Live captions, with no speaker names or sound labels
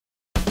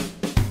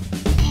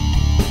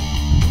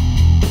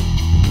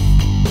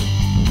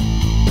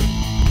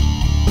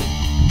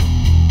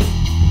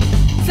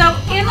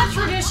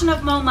question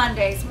of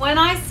MoMondays. When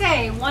I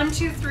say 1,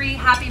 2, 3,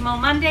 happy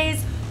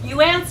MoMondays,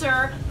 you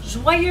answer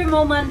Joyeux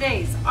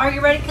MoMondays. Are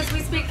you ready? Because we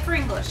speak for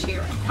English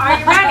here. Are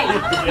you ready?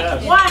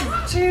 Yes.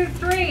 1, 2,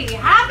 3,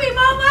 happy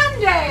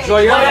MoMondays!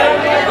 Joyeux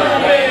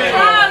MoMondays!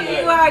 Oh,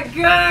 you are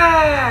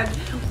good!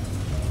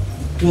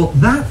 Well,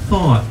 that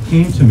thought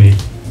came to me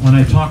when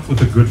I talked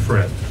with a good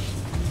friend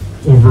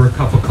over a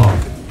cup of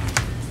coffee.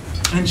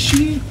 And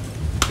she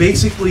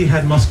basically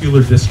had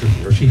muscular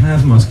dystrophy, or she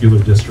has muscular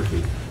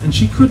dystrophy, and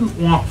she couldn't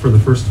walk for the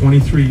first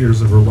 23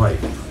 years of her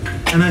life.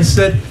 And I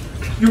said,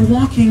 "You're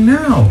walking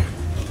now."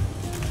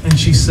 And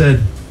she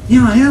said,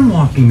 "Yeah, I am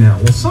walking now."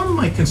 Well, some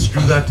might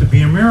construe that to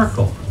be a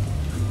miracle.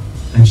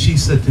 And she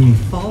said to me,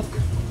 "Falk,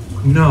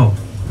 no,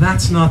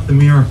 that's not the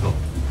miracle.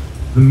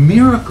 The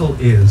miracle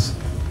is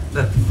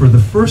that for the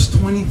first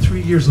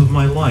 23 years of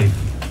my life,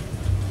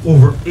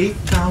 over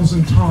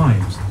 8,000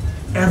 times,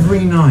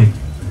 every night,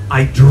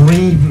 I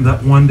dreamed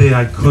that one day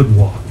I could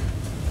walk.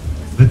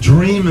 The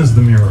dream is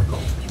the miracle,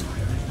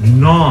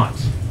 not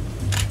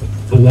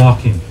the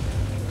walking."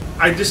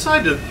 I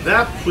decided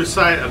that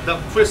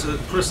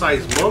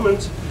precise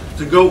moment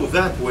to go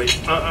that way.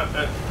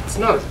 It's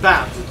not a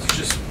path; it's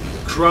just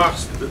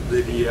across the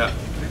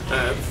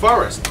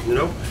forest, you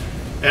know.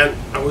 And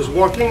I was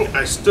walking.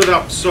 I stood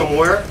up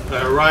somewhere.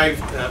 I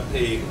arrived at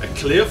a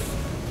cliff,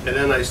 and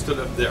then I stood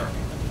up there.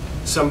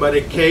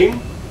 Somebody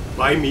came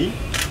by me,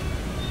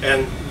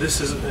 and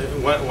this is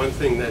one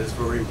thing that is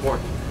very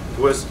important. It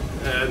was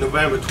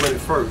November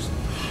 21st.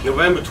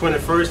 November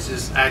 21st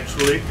is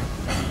actually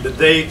the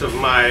date of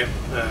my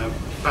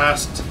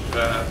past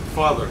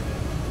father.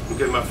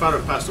 Okay, my father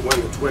passed away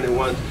on the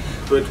 21st,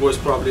 so it was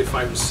probably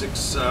 5 or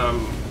 6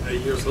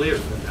 years later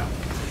than that.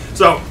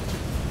 So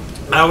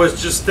I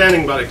was just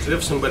standing by the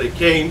cliff. Somebody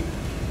came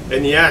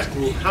and he asked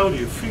me, "How do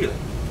you feel?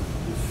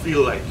 You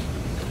feel like?"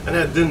 And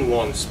I didn't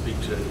want to speak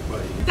to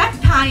anybody. That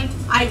time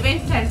I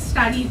went and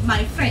studied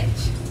my French.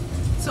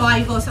 So I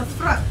was a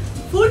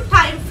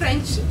full-time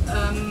French,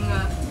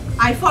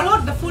 I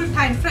followed the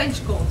full-time French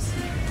course.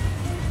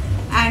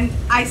 And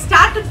I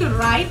started to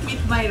write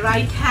with my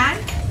right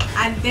hand,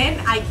 and then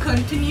I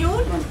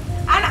continued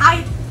and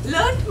I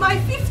learned my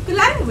 5th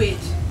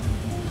language.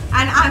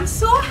 And I'm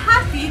so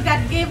happy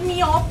that gave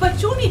me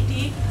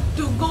opportunity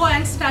to go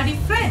and study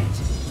French.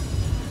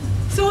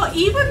 So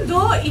even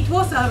though it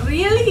was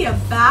really a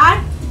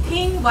bad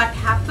thing what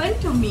happened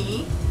to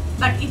me,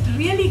 but it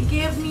really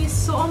gave me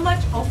so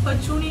much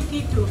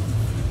opportunity to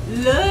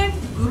learn,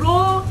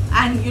 grow,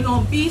 and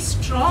be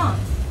strong.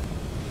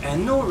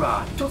 And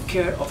Nora took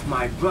care of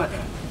my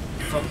brother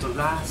for the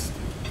last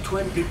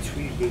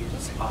 23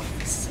 years of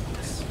his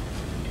sickness.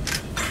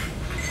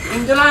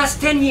 In the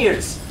last 10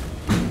 years,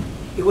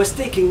 he was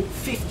taking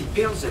 50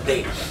 pills a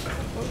day.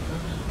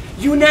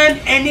 You name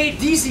any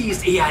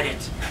disease, he had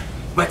it.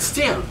 But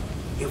still,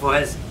 he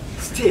was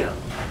still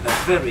a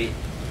very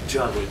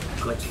jolly,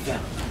 good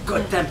fellow,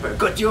 good temper,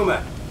 good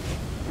humor.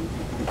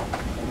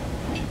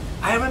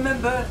 I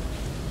remember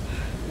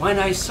when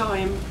I saw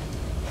him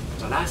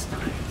the last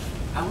time,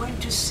 I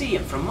went to see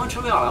him from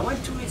Montreal. I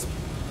went to his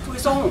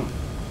home.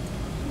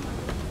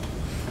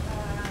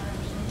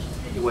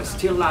 He was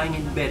still lying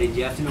in bed in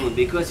the afternoon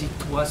because it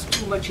was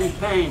too much in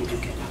pain to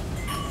get up.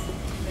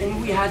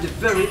 And we had a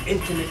very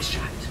intimate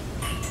chat.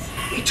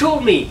 He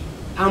told me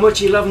how much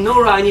he loved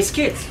Nora and his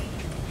kids.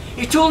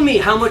 He told me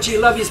how much he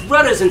loved his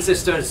brothers and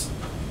sisters.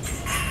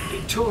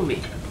 He told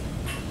me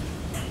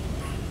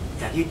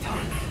that he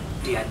thought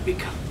he had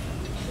become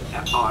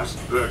a harsh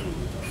burden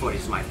for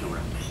his wife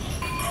Nora.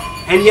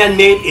 And he had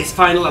made his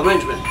final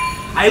arrangement.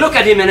 I looked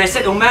at him and I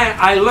said, "Oh man,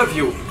 I love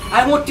you.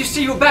 I want to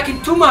see you back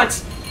in 2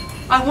 months.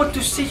 I want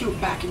to see you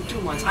back in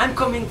 2 months. I'm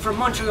coming from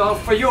Montreal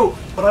for you."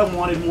 What I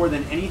wanted more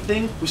than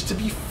anything was to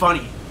be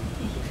funny.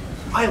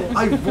 I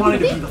wanted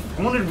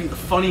to be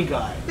the funny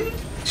guy.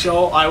 So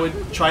I would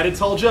try to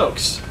tell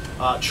jokes.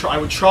 I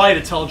would try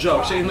to tell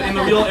jokes in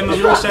the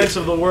real sense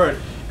of the word.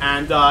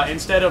 And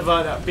instead of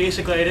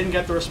basically, I didn't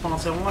get the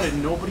response I wanted.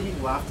 Nobody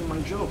laughed at my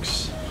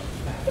jokes.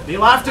 They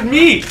laughed at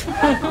me.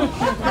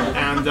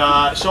 And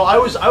so I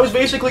was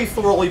basically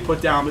thoroughly put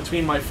down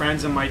between my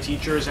friends and my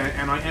teachers,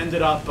 and I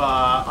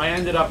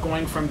ended up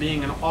going from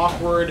being an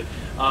awkward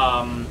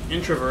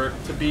introvert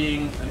to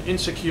being an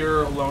insecure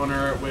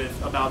loner with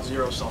about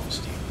 0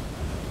 self-esteem.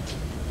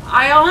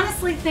 I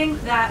honestly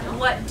think that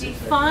what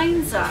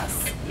defines us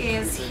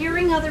is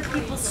hearing other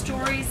people's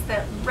stories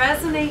that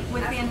resonate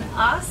within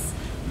us,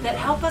 that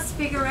help us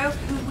figure out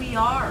who we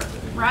are,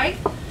 right?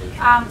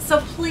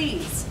 So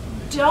please,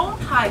 don't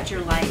hide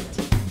your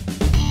light.